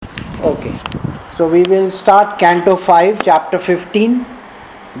Okay. So we will start Canto 5, Chapter 15,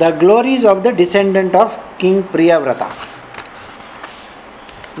 The Glories of the Descendant of King Priyavrata.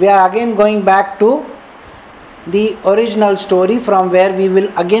 We are again going back to the original story from where we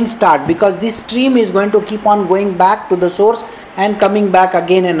will again start, because this stream is going to keep on going back to the source and coming back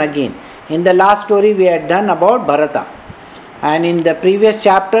again and again. In the last story we had done about Bharata, and in the previous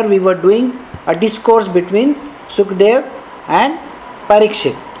chapter we were doing a discourse between Sukdev and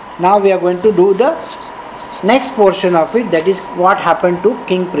Parikshit. Now we are going to do the next portion of it, that is what happened to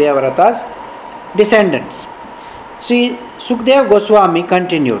King Priyavrata's descendants. See, Sukdev Goswami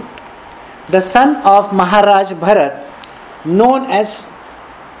continued. The son of Maharaj Bharat, known as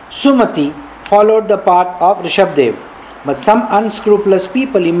Sumati, followed the path of Rishabdev, but some unscrupulous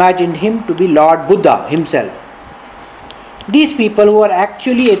people imagined him to be Lord Buddha himself. These people, who were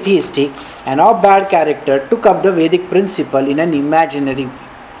actually atheistic and of bad character, took up the Vedic principle in an imaginary,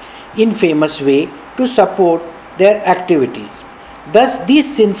 infamous way to support their activities. Thus,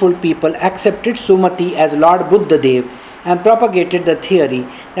 these sinful people accepted Sumati as Lord Buddha Dev and propagated the theory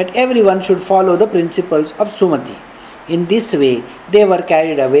that everyone should follow the principles of Sumati. In this way, they were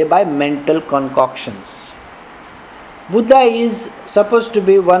carried away by mental concoctions. Buddha is supposed to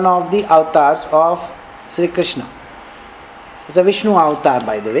be one of the avatars of Sri Krishna. It's a Vishnu avatar,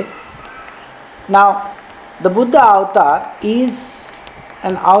 by the way. Now, the Buddha avatar is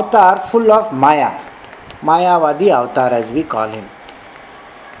an avatar full of Maya, Mayavadi avatar as we call him.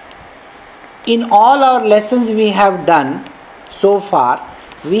 In all our lessons we have done so far,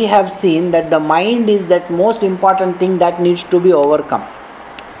 we have seen that the mind is that most important thing that needs to be overcome.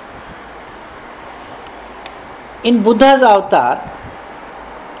 In Buddha's avatar,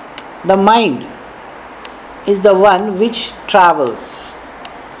 the mind is the one which travels.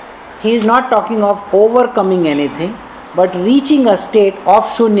 He is not talking of overcoming anything, but reaching a state of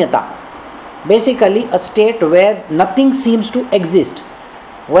shunyata. Basically a state where nothing seems to exist.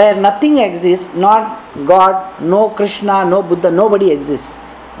 Where nothing exists, not God, no Krishna, no Buddha, nobody exists.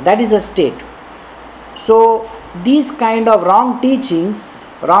 That is a state. So these kind of wrong teachings,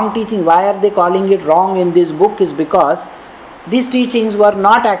 why are they calling it wrong in this book, is because these teachings were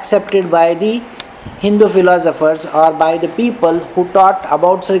not accepted by the Hindu philosophers or by the people who taught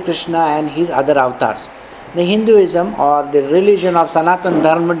about Sri Krishna and his other avatars. The Hinduism or the religion of Sanatana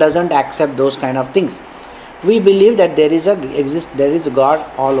Dharma doesn't accept those kind of things. We believe that there is a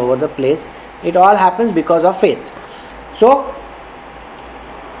God all over the place. It all happens because of faith. So,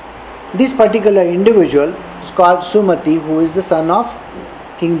 this particular individual is called Sumati, who is the son of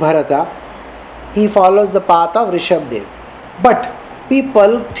King Bharata. He follows the path of Rishabdev. But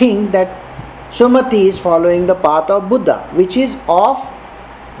people think that Sumati is following the path of Buddha, which is of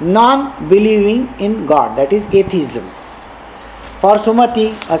non-believing in God, that is atheism. For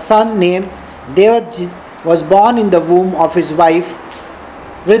Sumati, a son named Devajit was born in the womb of his wife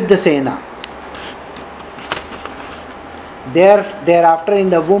Vriddhasena. Thereafter, in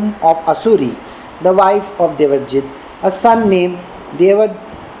the womb of Asuri, the wife of Devajit, a son named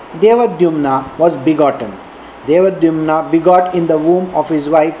Devadyumna was begotten. Devadyumna begot in the womb of his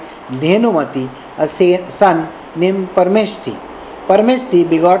wife Dhenumati a son named Parmeshti. Parmeshti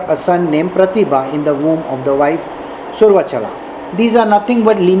begot a son named Pratibha in the womb of the wife Survachala. These are nothing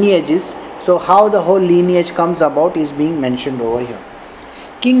but lineages. So how the whole lineage comes about is being mentioned over here.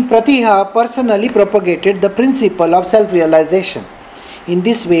 King Pratiha personally propagated the principle of self-realization. In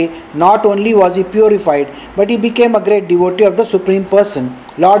this way, not only was he purified, but he became a great devotee of the Supreme Person,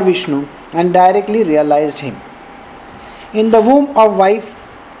 Lord Vishnu, and directly realized him. In the womb of wife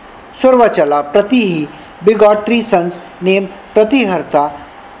Survachala, Pratihi begot three sons named Pratihartha,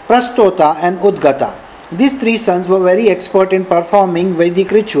 Prastota and Udgata. These three sons were very expert in performing Vedic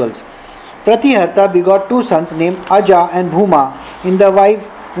rituals. Pratihartha begot two sons named Aja and Bhuma in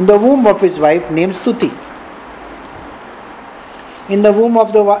the womb of his wife named Stuti. In the womb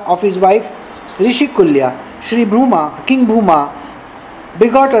of his wife Rishikulya, King Bhuma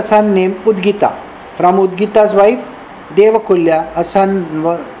begot a son named Udgita. From Udgita's wife Devakulya, a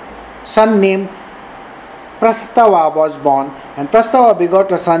son named Prastava was born, and Prastava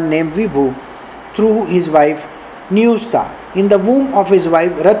begot a son named Vibhu through his wife Niyusta. In the womb of his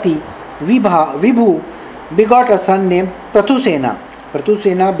wife Rati, Vibhu begot a son named Prathusena.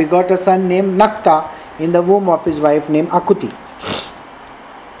 Prathusena begot a son named Nakta in the womb of his wife named Akuti.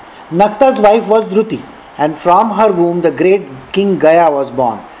 Nakta's wife was Dhruti, and from her womb the great king Gaya was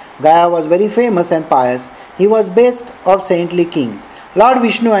born. Gaya was very famous and pious. He was best of saintly kings. Lord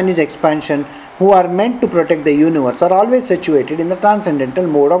Vishnu and his expansion, who are meant to protect the universe, are always situated in the transcendental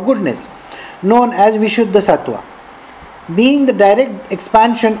mode of goodness, known as Vishuddha Sattva. Being the direct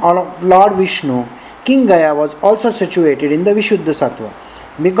expansion of Lord Vishnu, King Gaya was also situated in the Vishuddha Sattva.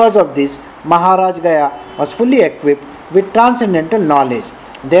 Because of this, Maharaj Gaya was fully equipped with transcendental knowledge.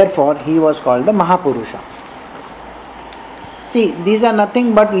 Therefore, he was called the Mahapurusha. See, these are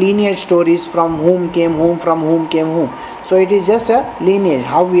nothing but lineage stories, from whom came whom, from whom came whom. So it is just a lineage,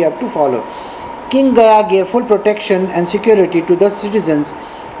 how we have to follow. King Gaya gave full protection and security to the citizens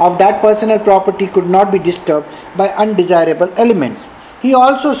of that personal property could not be disturbed by undesirable elements. He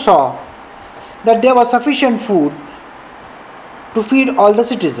also saw that there was sufficient food to feed all the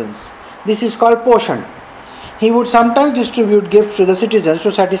citizens. This is called Poshan. He would sometimes distribute gifts to the citizens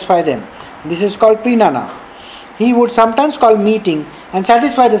to satisfy them. This is called Prinana. He would sometimes call meeting and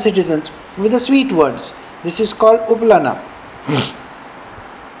satisfy the citizens with the sweet words. This is called Upalana.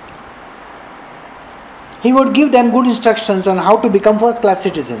 He would give them good instructions on how to become first class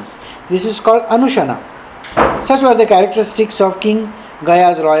citizens. This is called Anushana. Such were the characteristics of King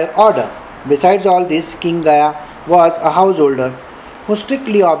Gaya's royal order. Besides all this, King Gaya was a householder who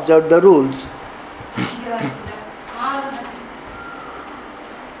strictly observed the rules.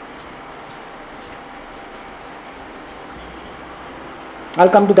 I'll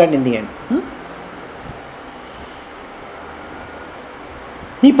come to that in the end.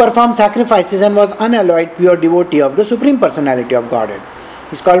 He performed sacrifices and was unalloyed pure devotee of the Supreme Personality of Godhead.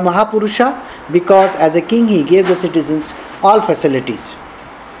 He is called Mahapurusha because as a king he gave the citizens all facilities.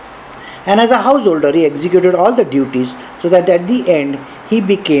 And as a householder he executed all the duties so that at the end he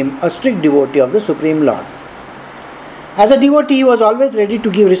became a strict devotee of the Supreme Lord. As a devotee he was always ready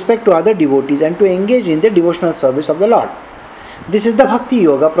to give respect to other devotees and to engage in the devotional service of the Lord. This is the Bhakti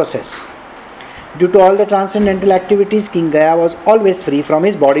Yoga process. Due to all the transcendental activities, King Gaya was always free from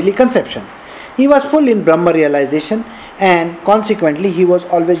his bodily conception. He was full in Brahma realization and consequently he was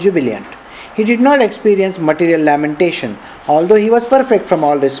always jubilant. He did not experience material lamentation. Although he was perfect from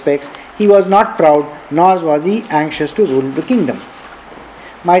all respects, he was not proud nor was he anxious to rule the kingdom.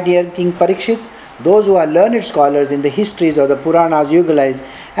 My dear King Parikshit, those who are learned scholars in the histories of the Puranas utilize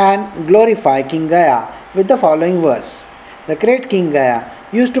and glorify King Gaya with the following verse. The great King Gaya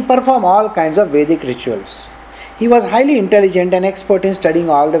used to perform all kinds of Vedic rituals. He was highly intelligent and expert in studying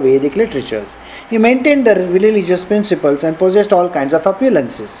all the Vedic literatures. He maintained the religious principles and possessed all kinds of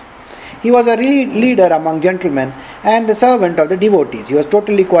opulences. He was a leader among gentlemen and the servant of the devotees. He was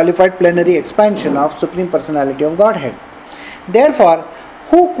totally qualified plenary expansion of Supreme Personality of Godhead. Therefore,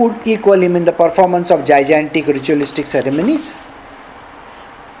 who could equal him in the performance of gigantic ritualistic ceremonies?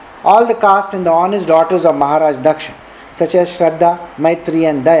 All the caste and the honest daughters of Maharaj Daksha, such as Shraddha, Maitri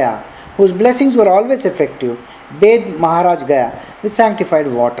and Daya, whose blessings were always effective, bathed Maharaj Gaya with sanctified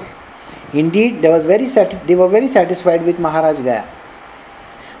water. Indeed, they were very satisfied with Maharaj Gaya.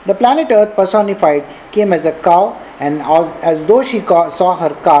 The planet Earth personified came as a cow, and as though she saw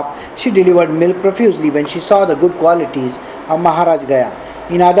her calf, she delivered milk profusely when she saw the good qualities of Maharaj Gaya.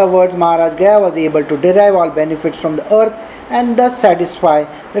 In other words, Maharaj Gaya was able to derive all benefits from the earth and thus satisfy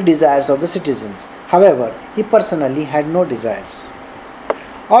the desires of the citizens. However, he personally had no desires.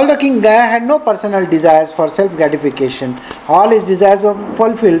 Although King Gaya had no personal desires for self-gratification, all his desires were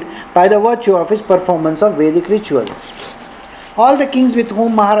fulfilled by the virtue of his performance of Vedic rituals. All the kings with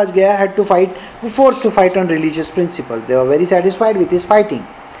whom Maharaj Gaya had to fight were forced to fight on religious principles. They were very satisfied with his fighting.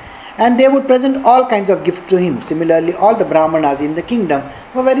 And they would present all kinds of gifts to him. Similarly, all the Brahmanas in the kingdom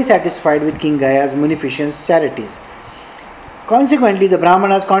were very satisfied with King Gaya's munificent charities. Consequently, the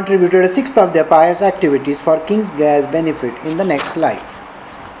Brahmanas contributed a sixth of their pious activities for King Gaya's benefit in the next life.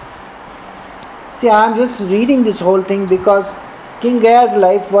 See, I am just reading this whole thing because King Gaya's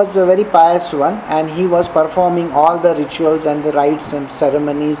life was a very pious one and he was performing all the rituals and the rites and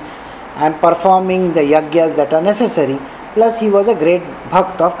ceremonies and performing the yagyas that are necessary. Plus, he was a great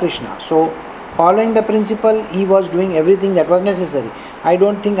bhakt of Krishna. So, following the principle, he was doing everything that was necessary. I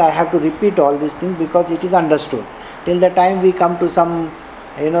don't think I have to repeat all these things because it is understood. Till the time we come to some,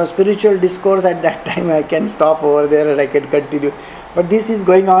 spiritual discourse, at that time I can stop over there and I can continue. But this is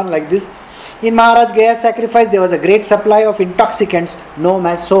going on like this. In Maharaj Gaya's sacrifice, there was a great supply of intoxicants known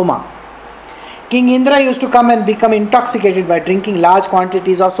as soma. King Indra used to come and become intoxicated by drinking large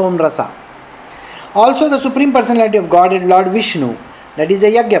quantities of somrasa. Also, the Supreme Personality of Godhead, Lord Vishnu, that is the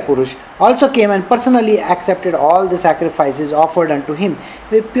Yagya Purush, also came and personally accepted all the sacrifices offered unto him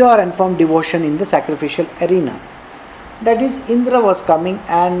with pure and firm devotion in the sacrificial arena. That is, Indra was coming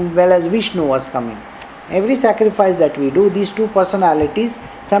and well as Vishnu was coming. Every sacrifice that we do, these two personalities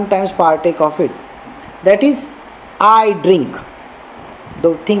sometimes partake of it. That is, I drink.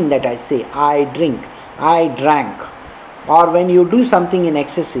 The thing that I say, I drink, I drank. or when you do something in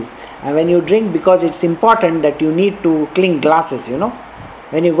excesses, and when you drink, because it's important that you need to clink glasses,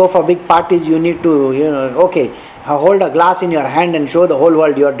 when you go for big parties, you need to, hold a glass in your hand and show the whole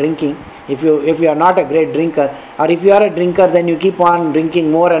world you are drinking. If you are not a great drinker, or if you are a drinker, then you keep on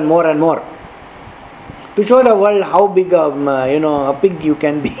drinking more and more and more to show the world how big a pig you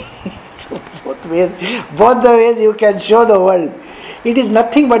can be. So both the ways you can show the world. It is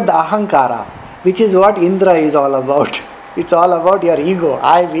nothing but the ahankara, which is what Indra is all about. It's all about your ego,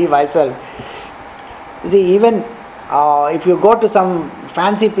 I, me, myself. See, even if you go to some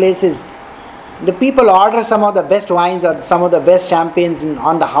fancy places, the people order some of the best wines or some of the best champagnes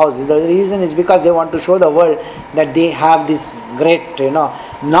on the house. The reason is because they want to show the world that they have this great,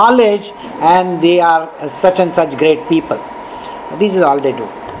 knowledge, and they are such and such great people. This is all they do.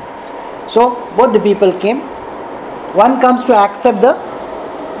 So both the people came. One comes to accept the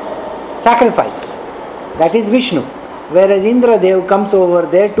sacrifice, that is Vishnu, whereas Indradev comes over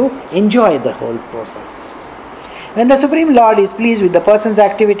there to enjoy the whole process. When the Supreme Lord is pleased with the person's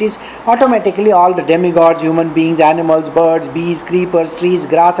activities, automatically all the demigods, human beings, animals, birds, bees, creepers, trees,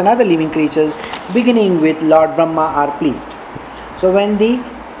 grass and other living creatures, beginning with Lord Brahma, are pleased. So when the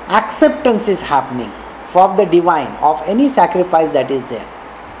acceptance is happening of the divine, of any sacrifice that is there,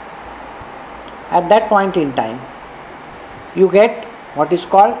 at that point in time, you get what is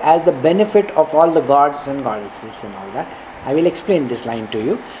called as the benefit of all the gods and goddesses and all that. I will explain this line to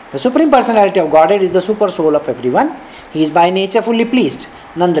you. The Supreme Personality of Godhead is the super soul of everyone. He is by nature fully pleased.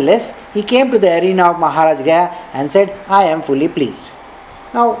 Nonetheless, he came to the arena of Maharaj Gaya and said, I am fully pleased.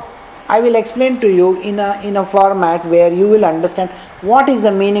 Now, I will explain to you in a format where you will understand what is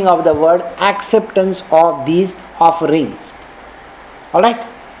the meaning of the word acceptance of these offerings. Alright?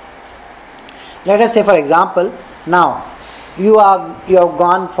 Let us say, for example, now you have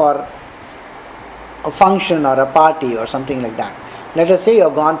gone for a function or a party or something like that. Let us say you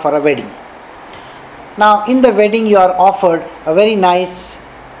have gone for a wedding. Now in the wedding you are offered a very nice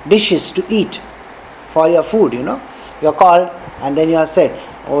dishes to eat for your food, You are called and then you are said,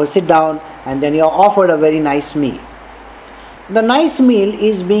 sit down, and then you are offered a very nice meal. The nice meal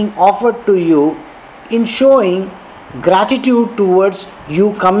is being offered to you in showing gratitude towards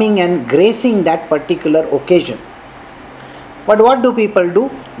you coming and gracing that particular occasion. But what do people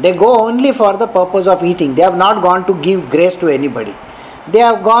do? They go only for the purpose of eating. They have not gone to give grace to anybody. They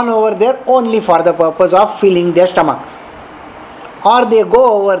have gone over there only for the purpose of filling their stomachs. Or they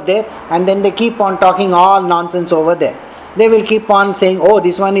go over there and then they keep on talking all nonsense over there. They will keep on saying, oh,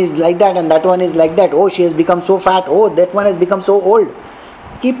 this one is like that and that one is like that. Oh, she has become so fat. Oh, that one has become so old.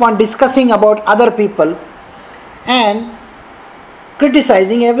 Keep on discussing about other people and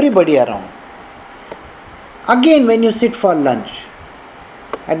criticizing everybody around. Again, when you sit for lunch,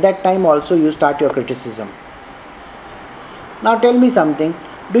 at that time also you start your criticism. Now tell me something.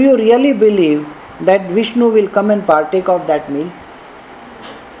 Do you really believe that Vishnu will come and partake of that meal?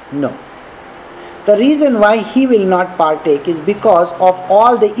 No. The reason why he will not partake is because of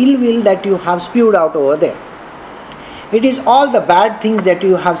all the ill will that you have spewed out over there. It is all the bad things that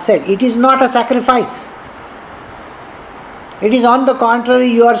you have said. It is not a sacrifice. It is on the contrary,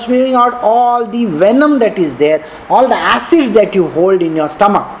 you are spewing out all the venom that is there, all the acids that you hold in your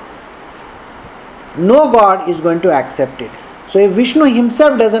stomach. No God is going to accept it. So if Vishnu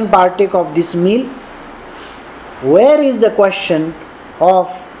himself doesn't partake of this meal, where is the question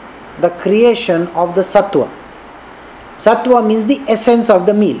of the creation of the sattva? Sattva means the essence of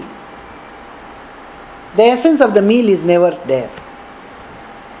the meal. The essence of the meal is never there.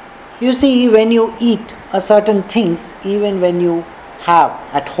 You see, when you eat a certain things, even when you have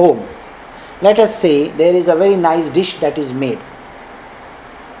at home, let us say there is a very nice dish that is made.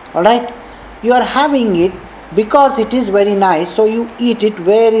 Alright? You are having it because it is very nice, so you eat it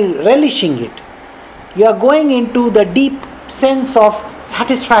very relishing it. You are going into the deep sense of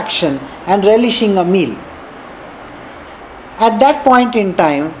satisfaction and relishing a meal. At that point in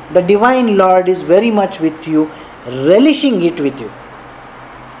time, the Divine Lord is very much with you, relishing it with you.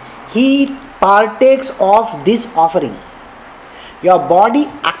 He partakes of this offering. Your body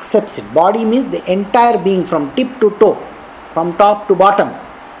accepts it. Body means the entire being from tip to toe, from top to bottom.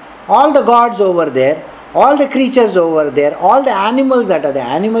 All the gods over there, all the creatures over there, all the animals that are there.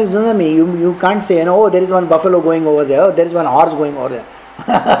 Animals, you can't say, oh, there is one buffalo going over there, oh, there is one horse going over there.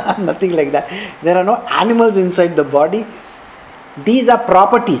 Nothing like that. There are no animals inside the body. These are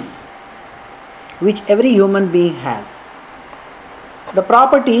properties which every human being has. The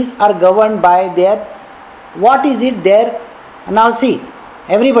properties are governed by their, what is it there? Now see,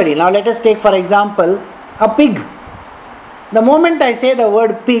 everybody, now let us take for example, a pig. The moment I say the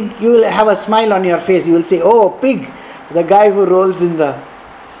word pig, you will have a smile on your face. You will say, oh, pig. The guy who rolls in the...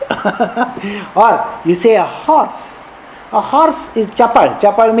 Or you say a horse. A horse is chapal.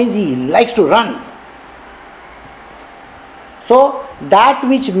 Chapal means he likes to run. So that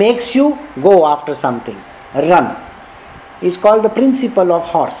which makes you go after something, run, is called the principle of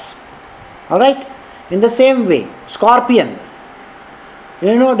horse. Alright? In the same way, scorpion,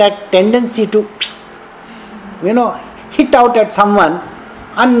 that tendency to, hit out at someone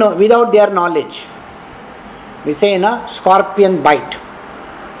without their knowledge. We say scorpion bite.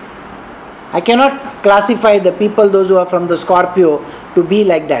 I cannot classify the people, those who are from the Scorpio, to be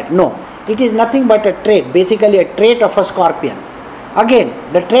like that. No. It is nothing but a trait, basically a trait of a scorpion. Again,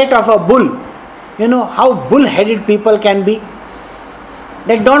 the trait of a bull. How bull-headed people can be?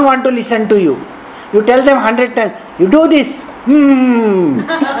 They don't want to listen to you. You tell them 100 times, you do this. You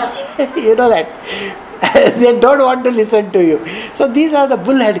know that. They don't want to listen to you. So these are the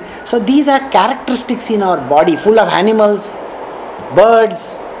bull-headed. So these are characteristics in our body, full of animals,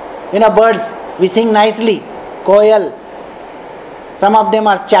 birds. Birds, we sing nicely. Koyal. Some of them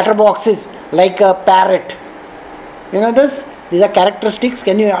are chatterboxes, like a parrot. This? These are characteristics.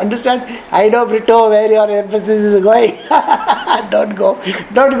 Can you understand? I know, Brito, where your emphasis is going. Don't go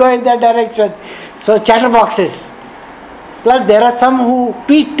in that direction. So, chatterboxes. Plus, there are some who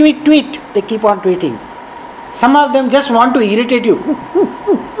tweet. They keep on tweeting. Some of them just want to irritate you.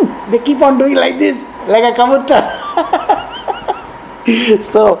 They keep on doing like this, like a kabutar.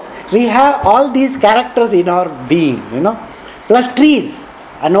 So, we have all these characters in our being, Plus trees,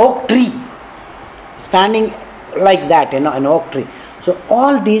 an oak tree, standing like that, an oak tree. So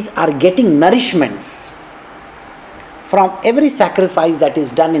all these are getting nourishments from every sacrifice that is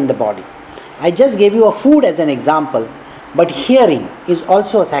done in the body. I just gave you a food as an example, but hearing is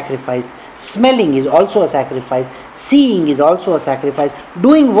also a sacrifice, smelling is also a sacrifice, seeing is also a sacrifice,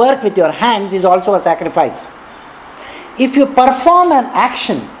 doing work with your hands is also a sacrifice. If you perform an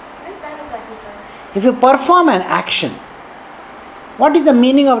action, What is that a sacrifice? if you perform an action, what is the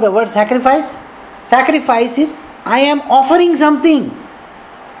meaning of the word sacrifice? Sacrifice is, I am offering something.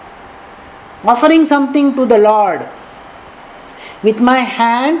 Offering something to the Lord. With my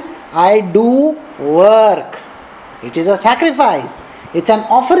hands, I do work. It is a sacrifice. It's an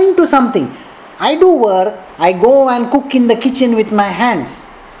offering to something. I do work. I go and cook in the kitchen with my hands,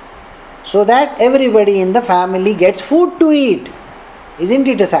 so that everybody in the family gets food to eat. Isn't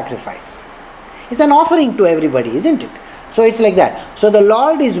it a sacrifice? It's an offering to everybody, isn't it? So it's like that. So the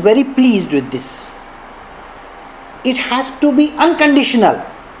Lord is very pleased with this. It has to be unconditional.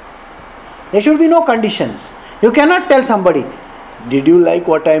 There should be no conditions. You cannot tell somebody, did you like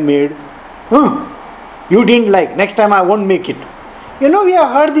what I made? You didn't like. Next time I won't make it. We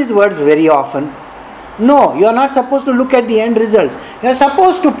have heard these words very often. No, you are not supposed to look at the end results. You are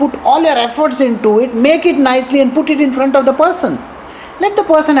supposed to put all your efforts into it, make it nicely and put it in front of the person. Let the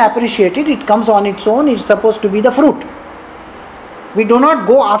person appreciate it. It comes on its own. It's supposed to be the fruit. We do not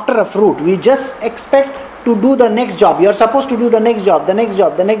go after a fruit. We just expect to do the next job. You are supposed to do the next job, the next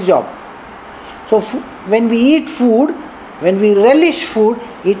job, the next job. So when we eat food, when we relish food,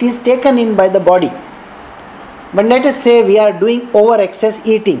 it is taken in by the body. But let us say we are doing over excess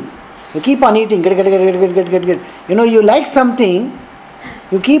eating. You keep on eating, get. You like something,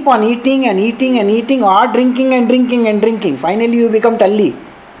 you keep on eating and eating and eating, or drinking and drinking and drinking. Finally you become talli.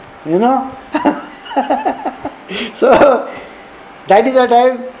 So that is the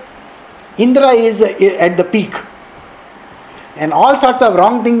time Indra is at the peak. And all sorts of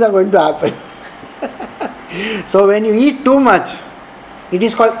wrong things are going to happen. So when you eat too much, it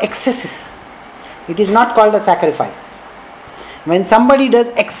is called excesses. It is not called a sacrifice. When somebody does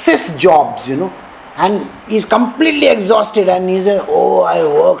excess jobs, and is completely exhausted and he says, oh, I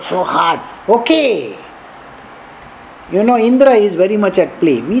worked so hard. Okay. Indra is very much at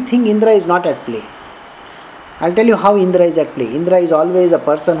play. We think Indra is not at play. I'll tell you how Indra is at play. Indra is always a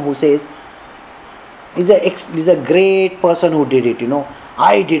person who says, he's a great person who did it,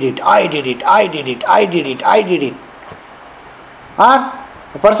 I did it. Or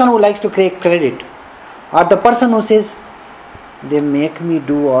a person who likes to take credit. Or the person who says, they make me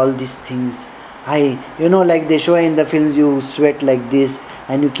do all these things. Like they show in the films, you sweat like this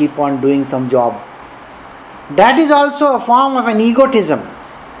and you keep on doing some job. That is also a form of an egotism,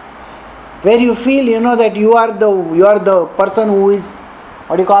 where you feel, that you are the person who is,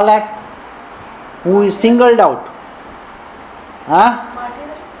 what do you call that? Who is singled out.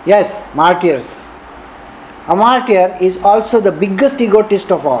 Martyr? Yes, martyrs. A martyr is also the biggest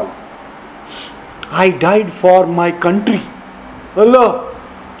egotist of all. I died for my country. Allah,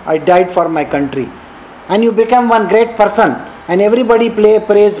 I died for my country. And you become one great person and everybody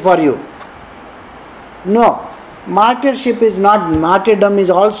prays for you. No. Martyrship is not, martyrdom is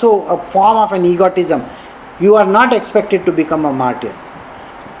also a form of an egotism. You are not expected to become a martyr.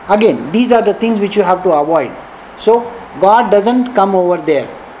 Again, these are the things which you have to avoid. So, God doesn't come over there.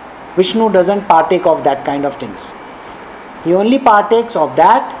 Vishnu doesn't partake of that kind of things. He only partakes of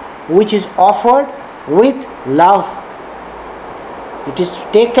that which is offered with love. It is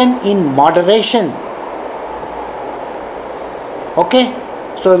taken in moderation. Okay?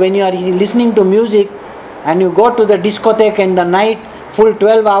 So when you are listening to music and you go to the discotheque in the night, full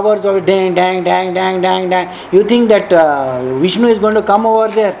 12 hours of dang, dang, dang, dang, dang, dang, you think that Vishnu is going to come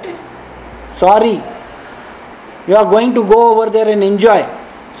over there. Sorry. You are going to go over there and enjoy.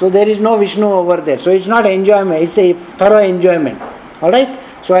 So there is no Vishnu over there. So it's not enjoyment, it's a thorough enjoyment. Alright?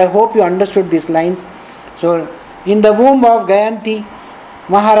 So I hope you understood these lines. So in the womb of Gayanti,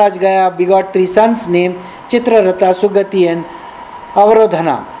 Maharaj Gaya begot 3 sons named Chitrarata, Sugati and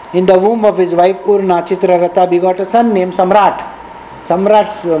Avarodhana. In the womb of his wife Urna, Chitrarata begot a son named Samrat.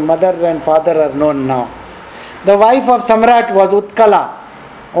 Samrat's mother and father are known now. The wife of Samrat was Utkala.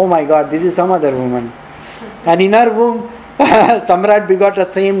 Oh my God, this is some other woman. And in her womb, Samrat begot a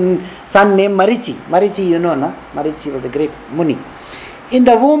same son named Marichi. Marichi, you know, na? Marichi was a great Muni. In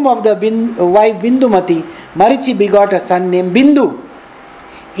the womb of the wife Bindumati, Marichi begot a son named Bindu.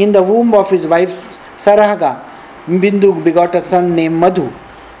 In the womb of his wife Sarahaga, Bindu begot a son named Madhu.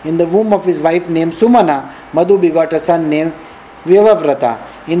 In the womb of his wife named Sumana, Madhu begot a son named Vivavrata.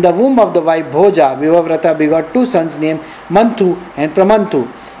 In the womb of the wife Bhoja, Vivavrata begot 2 sons named Manthu and Pramanthu.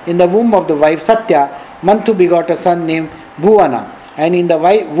 In the womb of the wife Satya, Manthu begot a son named Bhuvana. And in the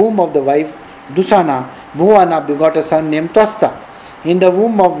womb of the wife Dusana, Bhuvana begot a son named Twasta. In the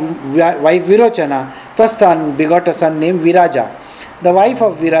womb of wife Virochana, Twasta begot a son named Viraja. The wife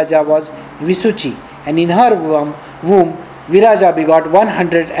of Viraja was Visuchi, and in her womb Viraja begot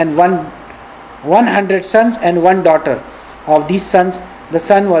 100 sons and 1 daughter. Of these sons, the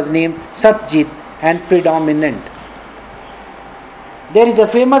son was named Satjit and predominant. There is a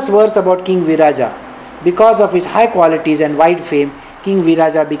famous verse about King Viraja. Because of his high qualities and wide fame, King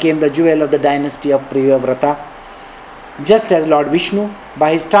Viraja became the jewel of the dynasty of Priyavrata. Just as Lord Vishnu,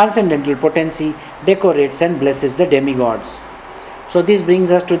 by his transcendental potency, decorates and blesses the demigods. So this brings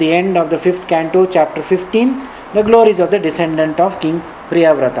us to the end of the 5th canto, chapter 15, the glories of the descendant of King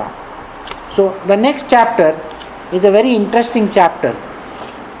Priyavrata. So the next chapter is a very interesting chapter.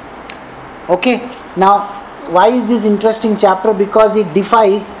 Okay, now why is this interesting chapter? Because it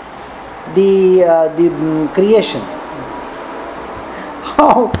defies the creation.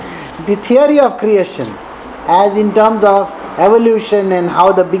 How the theory of creation, as in terms of evolution and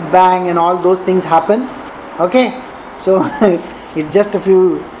how the Big Bang and all those things happen. Okay, so it's just a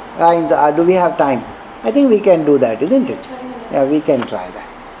few lines. Do we have time? I think we can do that, isn't it? Yeah, we can try that.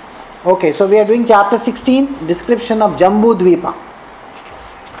 Okay, so we are doing chapter 16, description of Jambu Dvipa.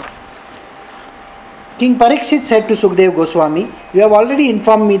 King Parikshit said to Sukdev Goswami, "You have already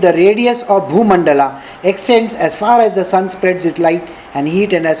informed me the radius of Bhumandala extends as far as the sun spreads its light and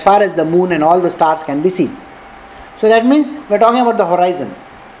heat and as far as the moon and all the stars can be seen." So that means we are talking about the horizon.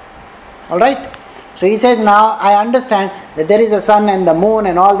 Alright? So he says, now I understand that there is a sun and the moon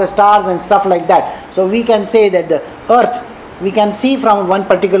and all the stars and stuff like that. So we can say that the earth, we can see from one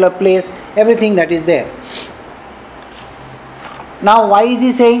particular place everything that is there. Now why is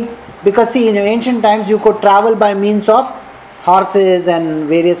he saying? Because see, in ancient times you could travel by means of horses and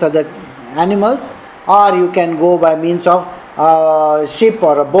various other animals, or you can go by means of a ship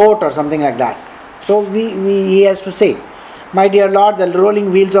or a boat or something like that. So he has to say, "My dear Lord, the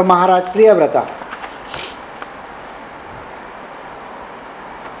rolling wheels of Maharaj Priyavrata."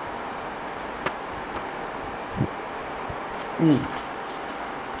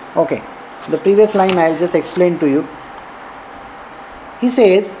 Okay, the previous line I will just explain to you. He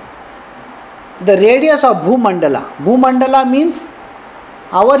says, the radius of Bhumandala. Bhumandala means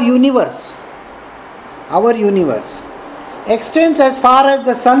our universe. Our universe extends as far as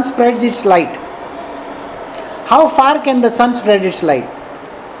the sun spreads its light. How far can the sun spread its light?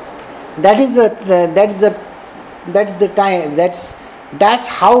 That is the time. That's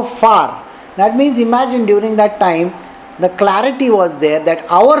how far. That means imagine during that time the clarity was there that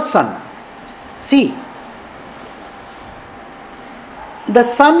our sun. See, the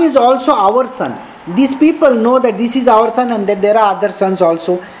sun is also our sun. These people know that this is our sun and that there are other suns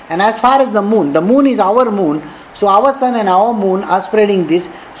also. And as far as the moon is our moon. So our sun and our moon are spreading this.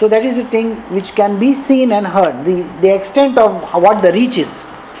 So that is a thing which can be seen and heard. The extent of what the reach is.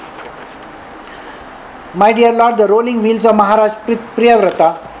 My dear Lord, the rolling wheels of Maharaj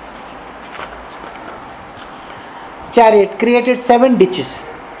Priyavrata chariot created 7 ditches.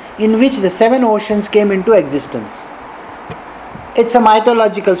 in which the 7 oceans came into existence. It's a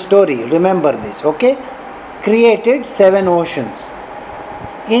mythological story, remember this, okay? Created 7 oceans.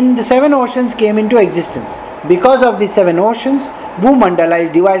 In the 7 oceans came into existence. Because of these 7 oceans, Bhumandala is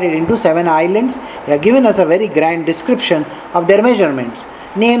divided into 7 islands. They have given us a very grand description of their measurements,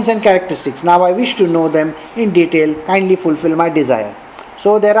 names and characteristics. Now I wish to know them in detail. Kindly fulfill my desire.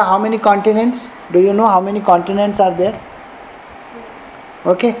 So there are how many continents? Do you know how many continents are there?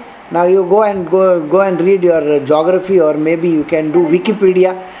 Okay. Now you go and read your geography, or maybe you can do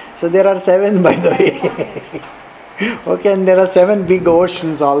Wikipedia. So there are 7 by the way. Okay, and there are 7 big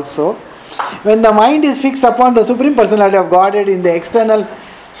oceans also. When the mind is fixed upon the Supreme Personality of Godhead in the external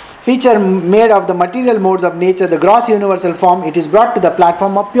feature made of the material modes of nature, the gross universal form, it is brought to the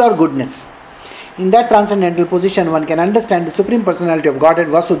platform of pure goodness. In that transcendental position, one can understand the Supreme Personality of Godhead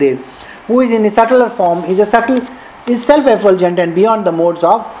Vasudeva, who is in a subtler form, is self-effulgent and beyond the modes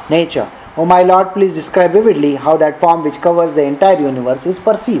of nature. O my Lord, please describe vividly how that form which covers the entire universe is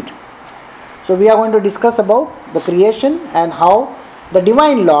perceived. So we are going to discuss about the creation and how the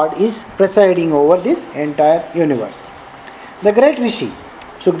Divine Lord is presiding over this entire universe. The great Rishi,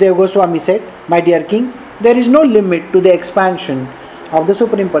 Sukadeva Goswami said, "My dear king, there is no limit to the expansion of the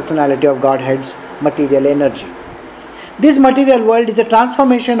Supreme Personality of Godhead's material energy. This material world is a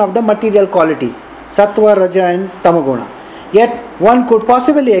transformation of the material qualities, Sattva, Raja and Tamaguna. Yet one could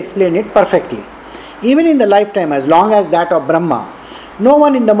possibly explain it perfectly. Even in the lifetime as long as that of Brahma, no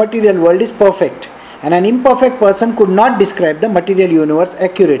one in the material world is perfect, and an imperfect person could not describe the material universe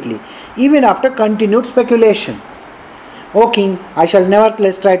accurately, even after continued speculation. O king, I shall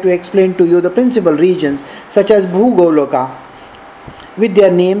nevertheless try to explain to you the principal regions such as Bhugoloka, with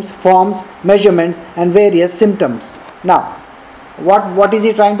their names, forms, measurements and various symptoms." Now, what is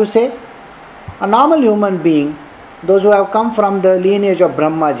he trying to say? A normal human being, those who have come from the lineage of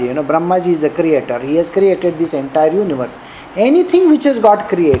Brahmaji, Brahmaji is the creator, he has created this entire universe. Anything which has got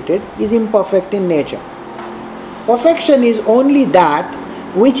created is imperfect in nature. Perfection is only that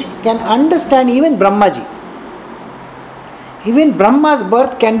which can understand even Brahmaji. Even Brahma's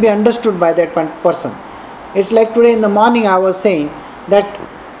birth can be understood by that person. It's like today in the morning I was saying that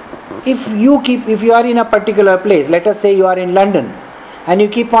if you are in a particular place, let us say you are in London, and you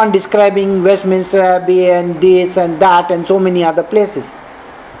keep on describing Westminster Abbey and this and that and so many other places.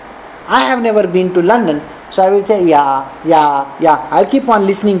 I have never been to London, so I will say yeah. I'll keep on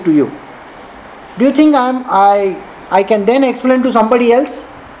listening to you. Do you think I can then explain to somebody else?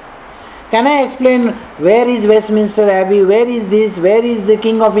 Can I explain where is Westminster Abbey, where is this, where is the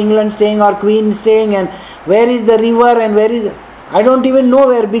King of England staying or Queen staying, and where is the river and where is... I don't even know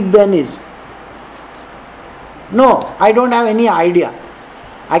where Big Ben is. No, I don't have any idea.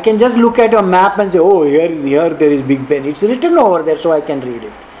 I can just look at a map and say, oh, here there is Big Ben. It's written over there so I can read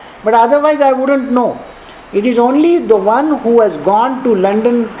it. But otherwise I wouldn't know. It is only the one who has gone to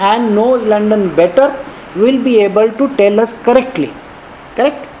London and knows London better will be able to tell us correctly.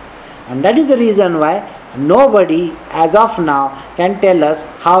 Correct? And that is the reason why nobody as of now can tell us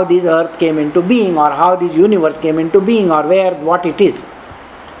how this earth came into being or how this universe came into being or what it is.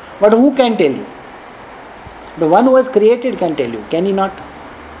 But who can tell you? The one who has created can tell you, can he not?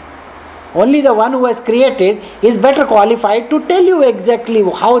 Only the one who has created is better qualified to tell you exactly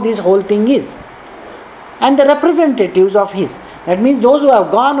how this whole thing is. And the representatives of his, that means those who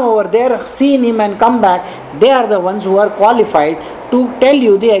have gone over there, seen him and come back, they are the ones who are qualified to tell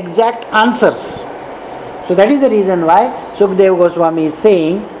you the exact answers. So that is the reason why Sukadeva Goswami is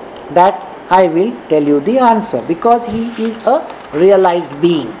saying that I will tell you the answer, because he is a realized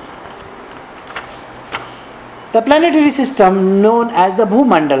being. The planetary system known as the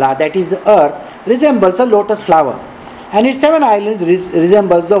Bhumandala, that is the earth, resembles a lotus flower, and its 7 islands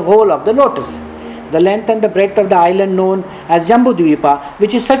resembles the whole of the lotus. The length and the breadth of the island known as Jambudvipa,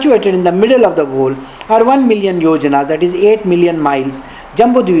 which is situated in the middle of the whole, are 1 million yojanas, that is 8 million miles.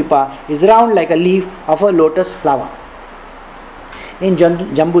 Jambudvipa is round like a leaf of a lotus flower. In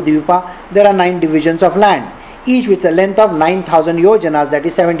Jambudvipa, there are 9 divisions of land, each with a length of 9,000 yojanas, that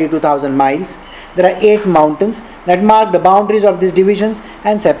is 72,000 miles. There are 8 mountains that mark the boundaries of these divisions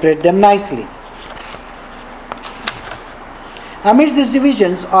and separate them nicely. Amidst these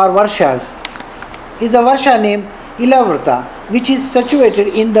divisions or varshas is a varsha named Ilavrata, which is situated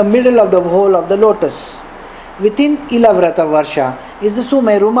in the middle of the whole of the lotus. Within Ilavrata varsha is the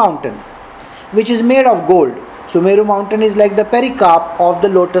Sumeru mountain, which is made of gold. Sumeru mountain is like the pericarp of the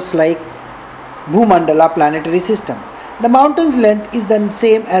lotus-like Bhumandala planetary system. The mountain's length is the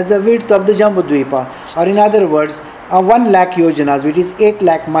same as the width of the Jambudvipa, or in other words, 1 lakh yojanas, which is 8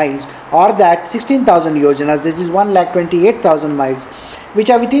 lakh miles, or that 16,000 yojanas, this is 1,28,000 miles, which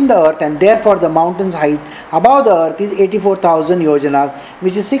are within the earth, and therefore the mountain's height above the earth is 84,000 yojanas,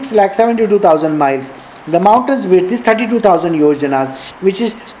 which is 6,72,000 miles. The mountain's width is 32,000 yojanas, which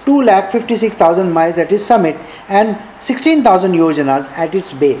is 2,56,000 miles at its summit, and 16,000 yojanas at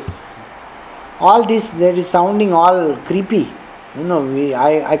its base. All this, that is sounding all creepy.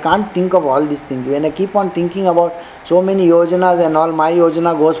 I can't think of all these things. When I keep on thinking about so many yojanas and all, my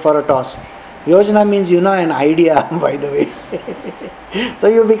yojana goes for a toss. Yojana means, an idea, by the way. So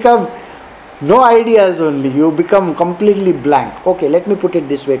you become no ideas only. You become completely blank. Okay, let me put it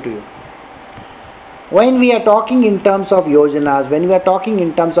this way to you. When we are talking in terms of yojanas, when we are talking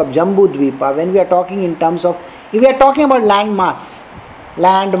in terms of Jambu Dvipa, when we are talking in terms of, if we are talking about land mass,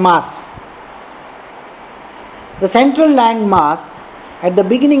 the central land mass at the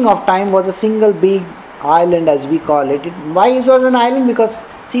beginning of time was a single big island, as we call it. Why it was an island? Because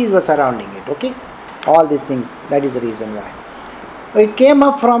seas were surrounding it, okay? All these things, that is the reason why. It came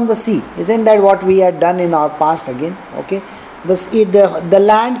up from the sea. Isn't that what we had done in our past again? Okay? The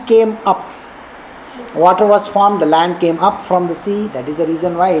land came up. Water was formed, the land came up from the sea. That is the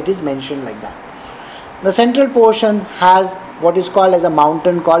reason why it is mentioned like that. The central portion has what is called as a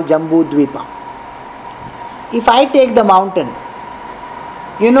mountain called Jambu Dvipa. If I take the mountain,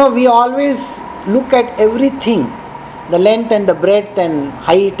 we always look at everything, the length and the breadth and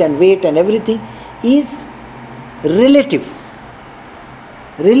height and weight and everything is relative.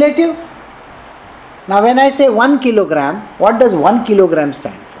 Relative. Now when I say 1 kilogram, what does 1 kilogram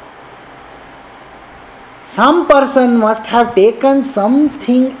stand for? Some person must have taken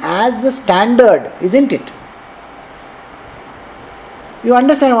something as the standard, isn't it? You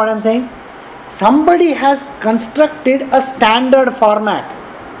understand what I am saying? Somebody has constructed a standard format.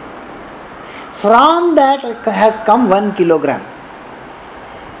 From that has come 1 kilogram.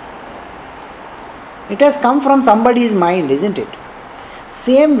 It has come from somebody's mind, isn't it?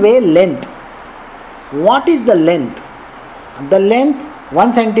 Same way, length. What is the length? The length,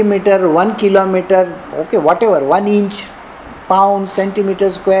 1 centimeter, 1 kilometer, okay, whatever, 1 inch, pounds,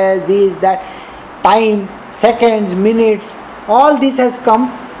 centimeters squares, this, that, time, seconds, minutes, all this has come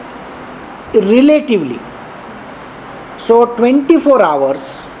relatively. So 24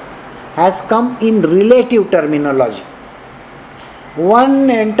 hours has come in relative terminology. One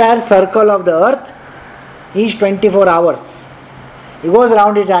entire circle of the earth is 24 hours. It goes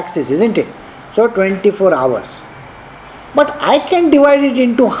around its axis, isn't it? So 24 hours. But I can divide it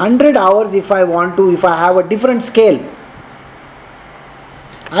into 100 hours if I want to, if I have a different scale.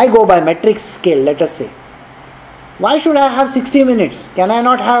 I go by metric scale, let us say. Why should I have 60 minutes? Can I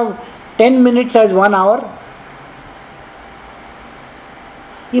not have 10 minutes as 1 hour?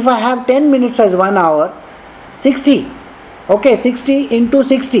 If I have 10 minutes as 1 hour, 60. Okay, 60 into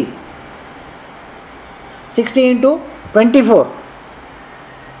 60. 60 into 24.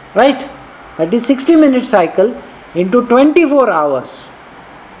 Right? That is 60 minute cycle into 24 hours.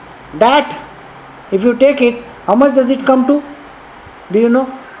 That, if you take it, how much does it come to? Do you know?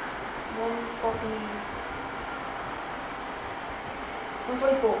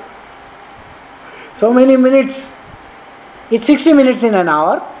 144. So many minutes. It's 60 minutes in an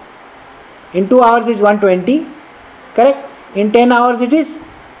hour. In 2 hours is 120. Correct? In 10 hours it is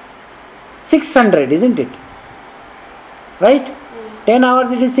 600, isn't it? Right? 10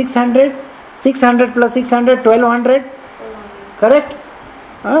 hours it is 600. 600 plus 600, 1200. Correct?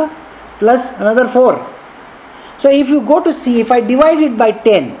 Plus another 4. So if you go to see, if I divide it by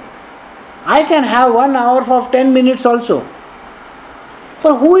 10, I can have 1 hour for 10 minutes also.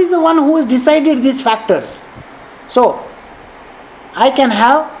 But who is the one who has decided these factors? So, I can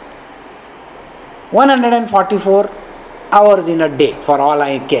have 144 hours in a day for all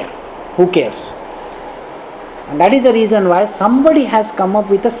I care. Who cares? And that is the reason why somebody has come up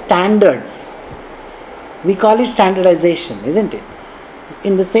with the standards. We call it standardization, isn't it?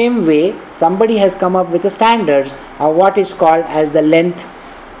 In the same way, somebody has come up with the standards of what is called as the length,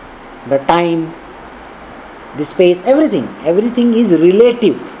 the time, the space, everything. Everything is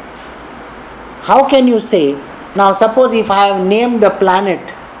relative. How can you say, now suppose if I have named the planet,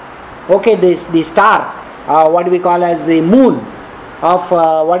 okay, the star, what we call as the moon of,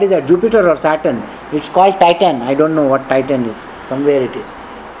 what is that, Jupiter or Saturn? It's called Titan. I don't know what Titan is. Somewhere it is.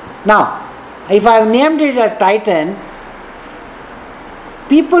 Now, if I have named it as Titan,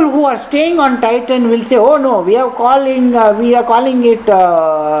 people who are staying on Titan will say, oh no, we are calling it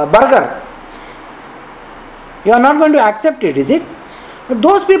burger. You are not going to accept it, is it? But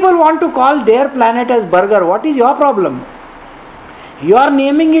those people want to call their planet as burger. What is your problem? You are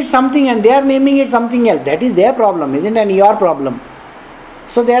naming it something and they are naming it something else. That is their problem, isn't it? And your problem.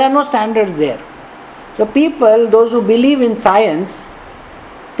 So there are no standards there. So people, those who believe in science,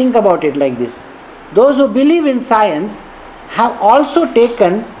 think about it like this. Those who believe in science have also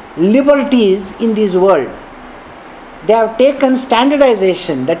taken liberties in this world. They have taken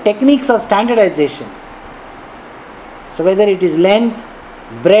standardization, the techniques of standardization. So whether it is length,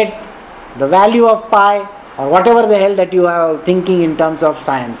 breadth, the value of pi, or whatever the hell that you are thinking in terms of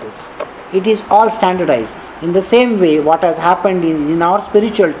sciences, it is all standardized. In the same way, what has happened in our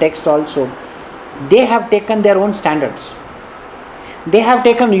spiritual text also, they have taken their own standards. They have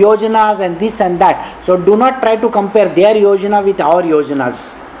taken yojanas and this and that. So do not try to compare their yojana with our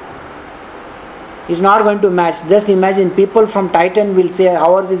yojanas. It's not going to match. Just imagine people from Titan will say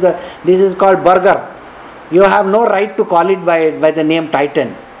ours is this is called burger. You have no right to call it by the name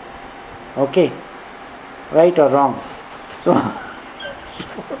Titan. Okay? Right or wrong? So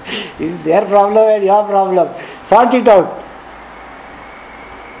it's their problem and your problem. Sort it out.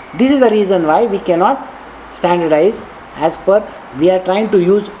 This is the reason why we cannot standardize as per, we are trying to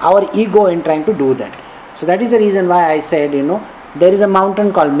use our ego in trying to do that. So that is the reason why I said, there is a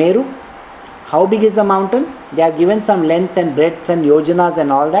mountain called Meru. How big is the mountain? They have given some lengths and breadths and yojanas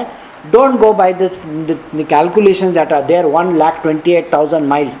and all that. Don't go by the calculations that are there, 1,28,000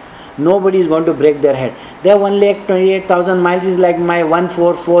 miles. Nobody is going to break their head. Their 1,28,000 miles is like my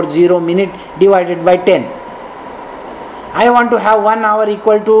 1440 minute divided by 10. I want to have 1 hour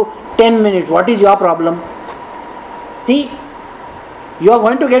equal to 10 minutes. What is your problem? See, you are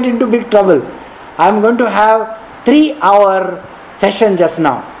going to get into big trouble. I am going to have 3-hour session just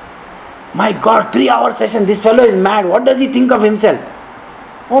now. My God, 3-hour session. This fellow is mad. What does he think of himself?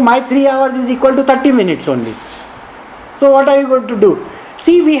 Oh, my 3 hours is equal to 30 minutes only. So what are you going to do?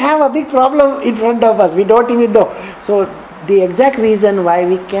 See, we have a big problem in front of us. We don't even know. So the exact reason why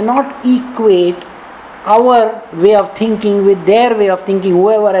we cannot equate our way of thinking with their way of thinking,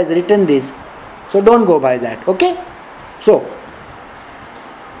 whoever has written this. So don't go by that. Okay? So,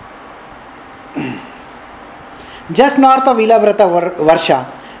 just north of Ilavrata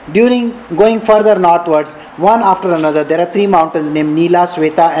Varsha, during going further northwards, one after another, there are 3 mountains named Nila,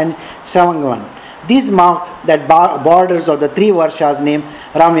 Sweta and Shravangan. These marks that borders of the 3 Varshas named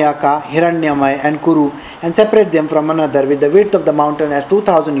Ramyaka, Hiranyamay and Kuru, and separate them from another with the width of the mountain as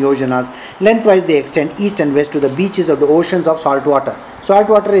 2000 yojanas. Lengthwise they extend east and west to the beaches of the oceans of salt water. Salt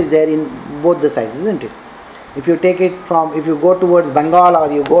water is there in both the sides, isn't it? If you take it from, if you go towards Bengal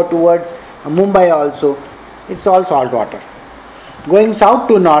or you go towards Mumbai also, it's all salt water. Going south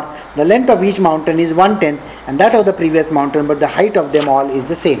to north, the length of each mountain is 1/10 and that of the previous mountain, but the height of them all is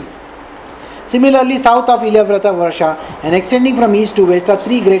the same. Similarly, south of Ilavrata Varsha and extending from east to west are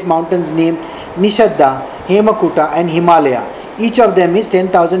 3 great mountains named Nishadda, Hemakuta and Himalaya. Each of them is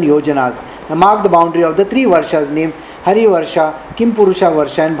 10,000 yojanas. They mark the boundary of the 3 Varshas named Hari Varsha, Kimpurusha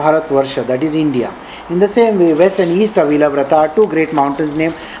Varsha and Bharat Varsha, that is India. In the same way, west and east of Ilavrata are 2 great mountains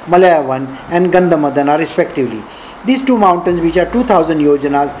named Malayavan and Gandhamadana respectively. These 2 mountains, which are 2000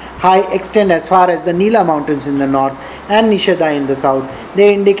 yojanas high, extend as far as the Nila mountains in the north and Nishada in the south.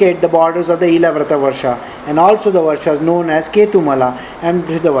 They indicate the borders of the Ilavrata Varsha and also the Varshas known as Ketumala and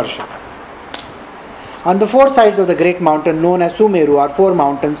Bridavarsha. On the 4 sides of the great mountain known as Sumeru are 4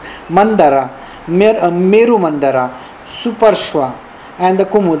 mountains, Mandara, Meru Mandara, Suparshva and the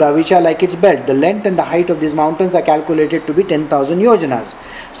Kumuda, which are like its belt. The length and the height of these mountains are calculated to be 10,000 yojanas.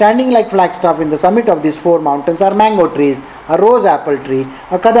 Standing like flagstaff in the summit of these 4 mountains are mango trees, a rose apple tree,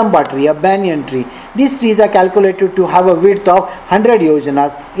 a kadamba tree, a banyan tree. These trees are calculated to have a width of 100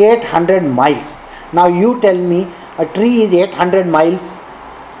 yojanas, 800 miles. Now you tell me, a tree is 800 miles?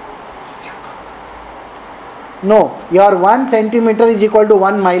 No, your 1 centimeter is equal to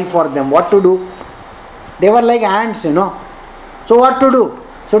 1 mile for them. What to do? They were like ants, So what to do?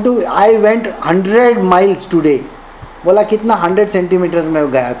 So I went 100 miles today. बोला कितना 100 centimeters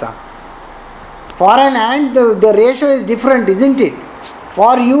में गया था. For an ant the ratio is different, isn't it?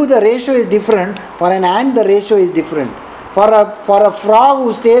 For you the ratio is different. For an ant the ratio is different. For a frog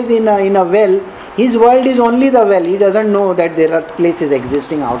who stays in a well, his world is only the well. He doesn't know that there are places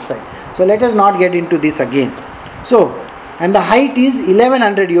existing outside. So let us not get into this again. So, and the height is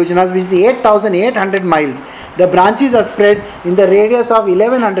 1100 yojanas, which is 8800 miles. The branches are spread in the radius of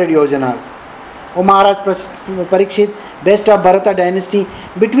 1100 yojanas. O Maharaj Parikshit, best of Bharata dynasty,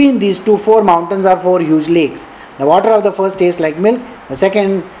 between these 4 mountains are 4 huge lakes. The water of the first tastes like milk, the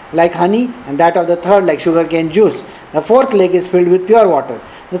second like honey, and that of the third like sugarcane juice. The 4th lake is filled with pure water.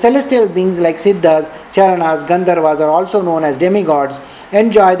 The celestial beings like Siddhas, Charanas, Gandharvas are also known as demigods,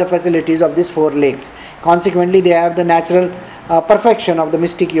 enjoy the facilities of these 4 lakes. Consequently, they have the natural perfection of the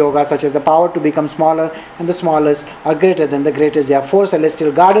mystic yoga, such as the power to become smaller, and the smallest are greater than the greatest. There are 4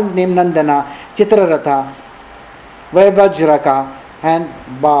 celestial gardens named Nandana, Chitraratha, Vaibhajraka, and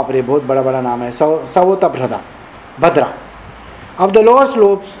Baapre, बहुत बड़ा बड़ा नाम है, Savotabhrada, Bhadra. Of the lower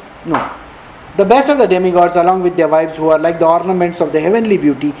slopes, no. The best of the demigods, along with their wives, who are like the ornaments of the heavenly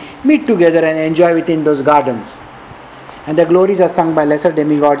beauty, meet together and enjoy within those gardens. And their glories are sung by lesser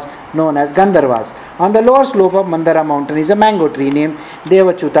demigods known as Gandharvas. On the lower slope of Mandara mountain is a mango tree named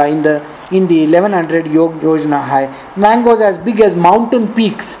Devachuta in the 1100 yojana high. Mangoes as big as mountain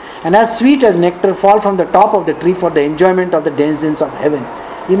peaks and as sweet as nectar fall from the top of the tree for the enjoyment of the denizens of heaven.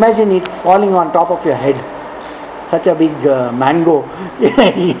 Imagine it falling on top of your head. Such a big mango.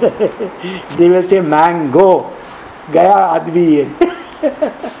 They will say mango. Gaya advi.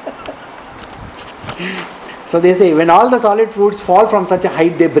 So they say when all the solid fruits fall from such a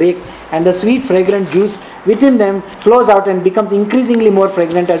height, they break, and the sweet fragrant juice within them flows out and becomes increasingly more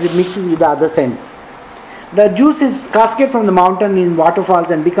fragrant as it mixes with the other scents. The juice is cascaded from the mountain in waterfalls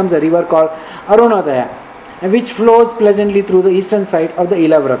and becomes a river called Arunodaya, which flows pleasantly through the eastern side of the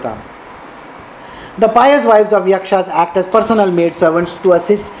Ilavrata. The pious wives of Yakshas act as personal maid servants to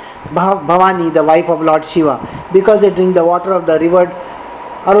assist Bhavani, the wife of Lord Shiva. Because they drink the water of the river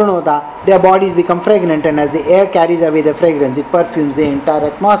Arunoda, their bodies become fragrant, and as the air carries away the fragrance, it perfumes the entire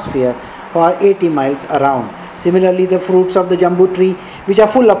atmosphere for 80 miles around. Similarly, the fruits of the jambu tree, which are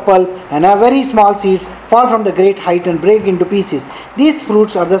full of pulp and have very small seeds, fall from the great height and break into pieces. These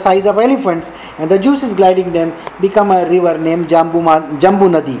fruits are the size of elephants, and the juices gliding them become a river named Jambu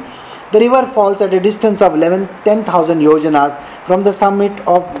Nadi. The river falls at a distance of 10,000 yojanas from the summit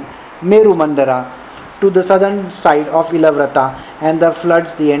of Meru Mandara to the southern side of Ilavrata, and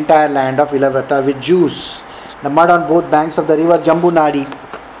floods the entire land of Ilavrata with juice. The mud on both banks of the river Jambu Nadi.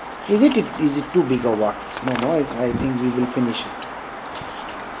 Is it too big or what? No, I think we will finish it.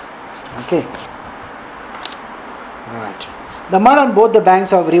 Okay. Right. The mud on both the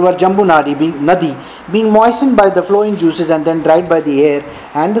banks of river Jambu Nadi being moistened by the flowing juices and then dried by the air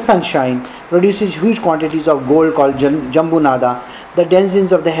and the sunshine, produces huge quantities of gold called Jambu Nada. The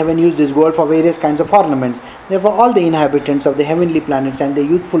denizens of the heaven use this gold for various kinds of ornaments. Therefore, all the inhabitants of the heavenly planets and their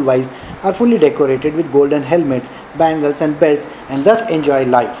youthful wives are fully decorated with golden helmets, bangles, and belts, and thus enjoy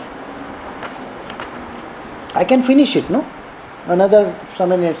life. I can finish it, no? Another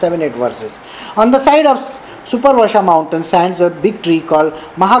 7-8 verses. On the side of Supervasha mountain stands a big tree called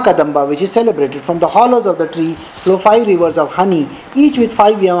Mahakadamba, which is celebrated. From the hollows of the tree flow 5 rivers of honey, each with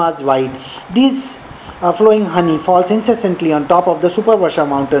 5 yamas wide. These flowing honey falls incessantly on top of the Supervasha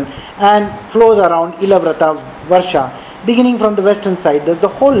mountain and flows around Ilavrata Varsha. Beginning from the western side, thus the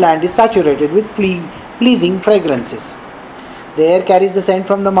whole land is saturated with pleasing fragrances. The air carries the scent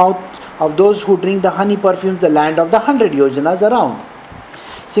from the mouths of those who drink the honey perfumes the land of the 100 yojanas around.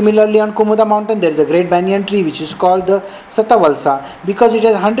 Similarly, on Kumuda mountain there is a great banyan tree which is called the Satavalsa because it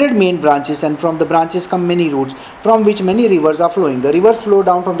has 100 main branches, and from the branches come many roots from which many rivers are flowing. The rivers flow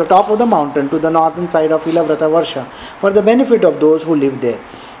down from the top of the mountain to the northern side of Ilavrata Varsha for the benefit of those who live there.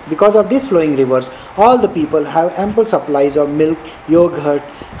 Because of these flowing rivers, all the people have ample supplies of milk, yogurt,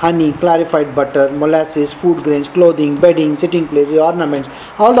 honey, clarified butter, molasses, food grains, clothing, bedding, sitting places, ornaments.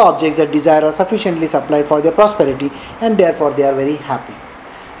 All the objects that desire are sufficiently supplied for their prosperity, and therefore they are very happy.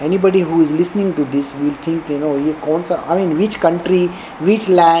 Anybody who is listening to this will think, which country, which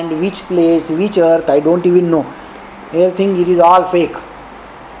land, which place, which earth, I don't even know. They'll think it is all fake.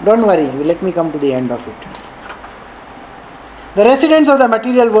 Don't worry, let me come to the end of it. The residents of the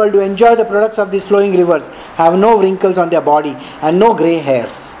material world who enjoy the products of these flowing rivers have no wrinkles on their body and no grey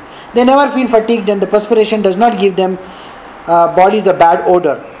hairs. They never feel fatigued, and the perspiration does not give them bodies a bad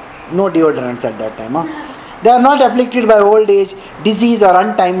odor. No deodorants at that time. They are not afflicted by old age, disease, or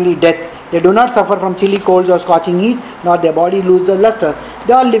untimely death. They do not suffer from chilly colds or scorching heat, nor their body lose the luster.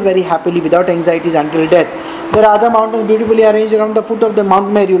 They all live very happily without anxieties until death. There are other mountains beautifully arranged around the foot of the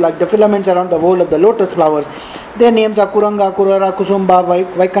Mount Meru, like the filaments around the whole of the lotus flowers. Their names are Kuranga, Kurara, Kusumba,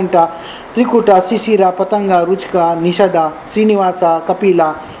 Vaikanta, Trikuta, Sisira, Patanga, Ruchka, Nishada, Srinivasa,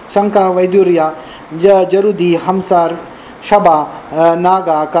 Kapila, Shanka, Vaidurya, Jarudi, Hamsar, Shaba,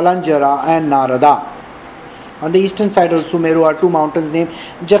 Naga, Kalanjara, and Narada. On the eastern side of Sumeru are 2 mountains named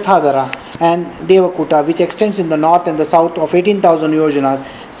Jathadhara and Devakuta, which extends in the north and the south of 18,000 yojanas.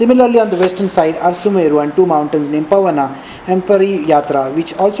 Similarly, on the western side are Sumeru and 2 mountains named Pavana and Pariyatra,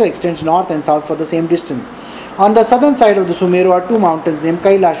 which also extends north and south for the same distance. On the southern side of the Sumeru are 2 mountains named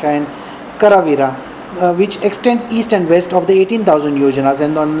Kailasha and Karavira, which extends east and west of the 18,000 yojanas.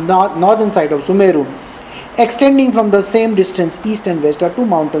 And on the northern side of Sumeru, extending from the same distance east and west, are 2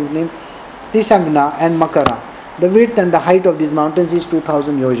 mountains named Trisangna and Makara. The width and the height of these mountains is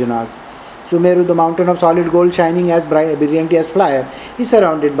 2000 yojanas. Sumeru, the mountain of solid gold shining as brilliantly as fire, is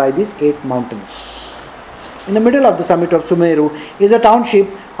surrounded by these 8 mountains. In the middle of the summit of Sumeru is a township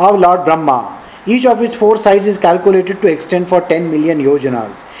of Lord Brahma. Each of its 4 sides is calculated to extend for 10 million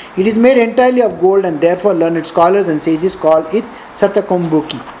yojanas. It is made entirely of gold, and therefore learned scholars and sages call it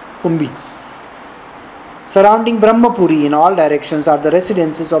Kumbi. Surrounding Brahmapuri in all directions are the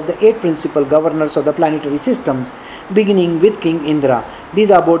residences of the 8 principal governors of the planetary systems, beginning with King Indra. These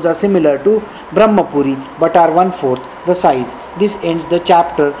abodes are similar to Brahmapuri but are 1/4 the size. This ends the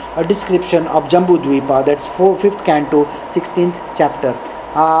chapter, a description of Jambudvipa, that's 5th canto, 16th chapter.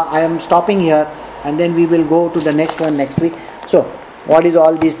 I am stopping here, and then we will go to the next one next week. So, what is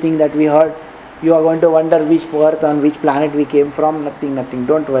all these things that we heard? You are going to wonder which earth and which planet we came from. Nothing.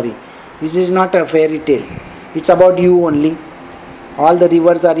 Don't worry. This is not a fairy tale. It's about you only. All the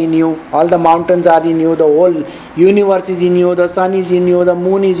rivers are in you. All the mountains are in you. The whole universe is in you. The sun is in you. The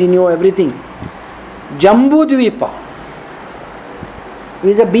moon is in you. Everything. Jambudvipa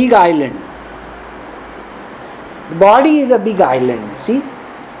is a big island. The body is a big island. See?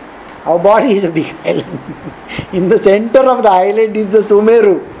 Our body is a big island. In the center of the island is the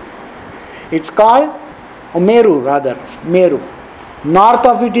Sumeru. It's called Meru. North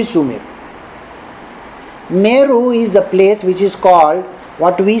of it is Sumeru. Meru is the place which is called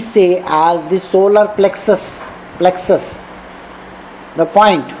what we say as the solar plexus. The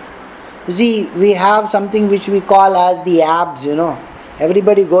point. You see, we have something which we call as the abs,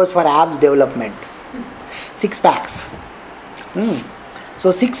 Everybody goes for abs development. 6 packs. So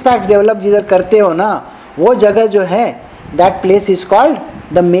 6 packs develop जिधर करते हो ना, वो जगह जो है, that place is called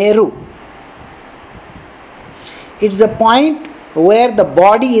the Meru. It's a point where the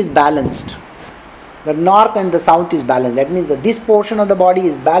body is balanced. The north and the south is balanced. That means that this portion of the body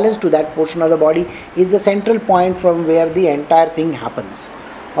is balanced to that portion of the body is the central point from where the entire thing happens.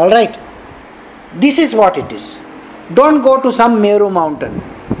 Alright? This is what it is. Don't go to some Meru mountain.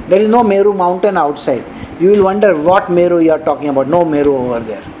 There is no Meru mountain outside. You will wonder what Meru you are talking about. No Meru over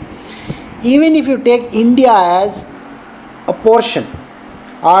there. Even if you take India as a portion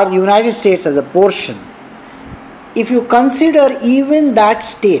or United States as a portion, if you consider even that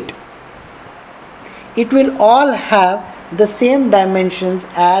state, it will all have the same dimensions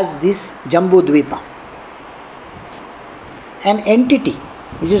as this Jambudvipa. An entity,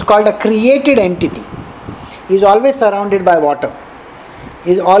 which is called a created entity, is always surrounded by water,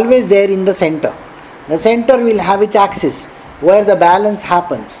 is always there in the center. The center will have its axis where the balance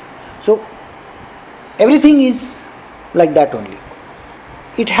happens. So, everything is like that only.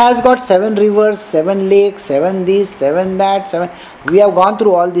 It has got 7 rivers, 7 lakes, 7 this, 7 that, 7. We have gone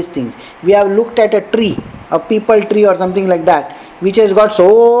through all these things. We have looked at a tree, a peepal tree or something like that, which has got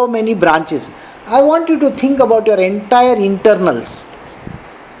so many branches. I want you to think about your entire internals.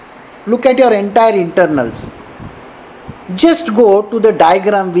 Look at your entire internals. Just go to the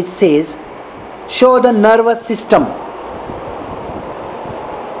diagram which says, show the nervous system.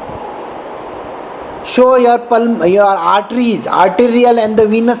 Show your arteries, arterial and the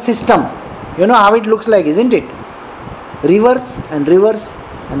venous system. You know how it looks like, isn't it? Rivers and rivers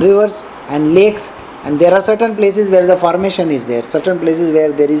and rivers and lakes, and there are certain places where the formation is there, certain places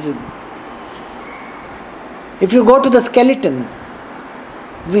where there is. If you go to the skeleton,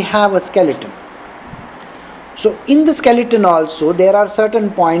 we have a skeleton. So in the skeleton also there are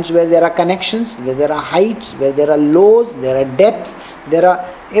certain points where there are connections, where there are heights, where there are lows, there are depths,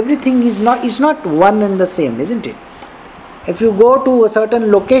 everything is not one and the same, isn't it? If you go to a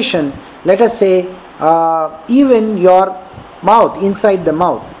certain location, let us say even your mouth, inside the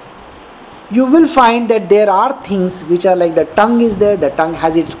mouth, you will find that there are things which are like the tongue is there, the tongue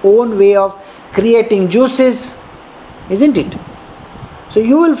has its own way of creating juices, isn't it? So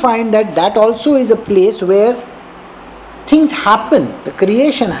you will find that that also is a place where things happen, the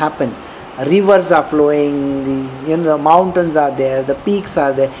creation happens. Rivers are flowing, the mountains are there, the peaks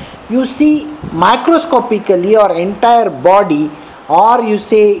are there. You see microscopically your entire body, or you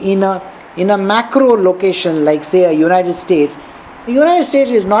say in a macro location like say a United States. The United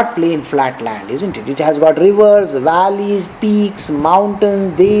States is not plain flat land, isn't it? It has got rivers, valleys, peaks,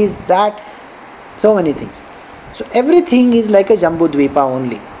 mountains, this, that, so many things. So everything is like a Jambudvipa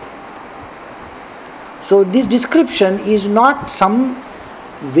only. So this description is not some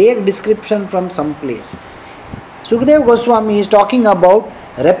vague description from some place. Sukadeva Goswami is talking about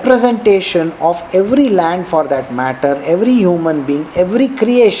representation of every land for that matter, every human being, every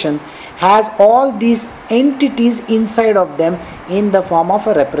creation has all these entities inside of them in the form of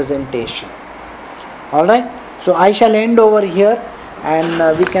a representation. Alright, so I shall end over here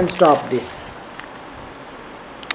and we can stop this.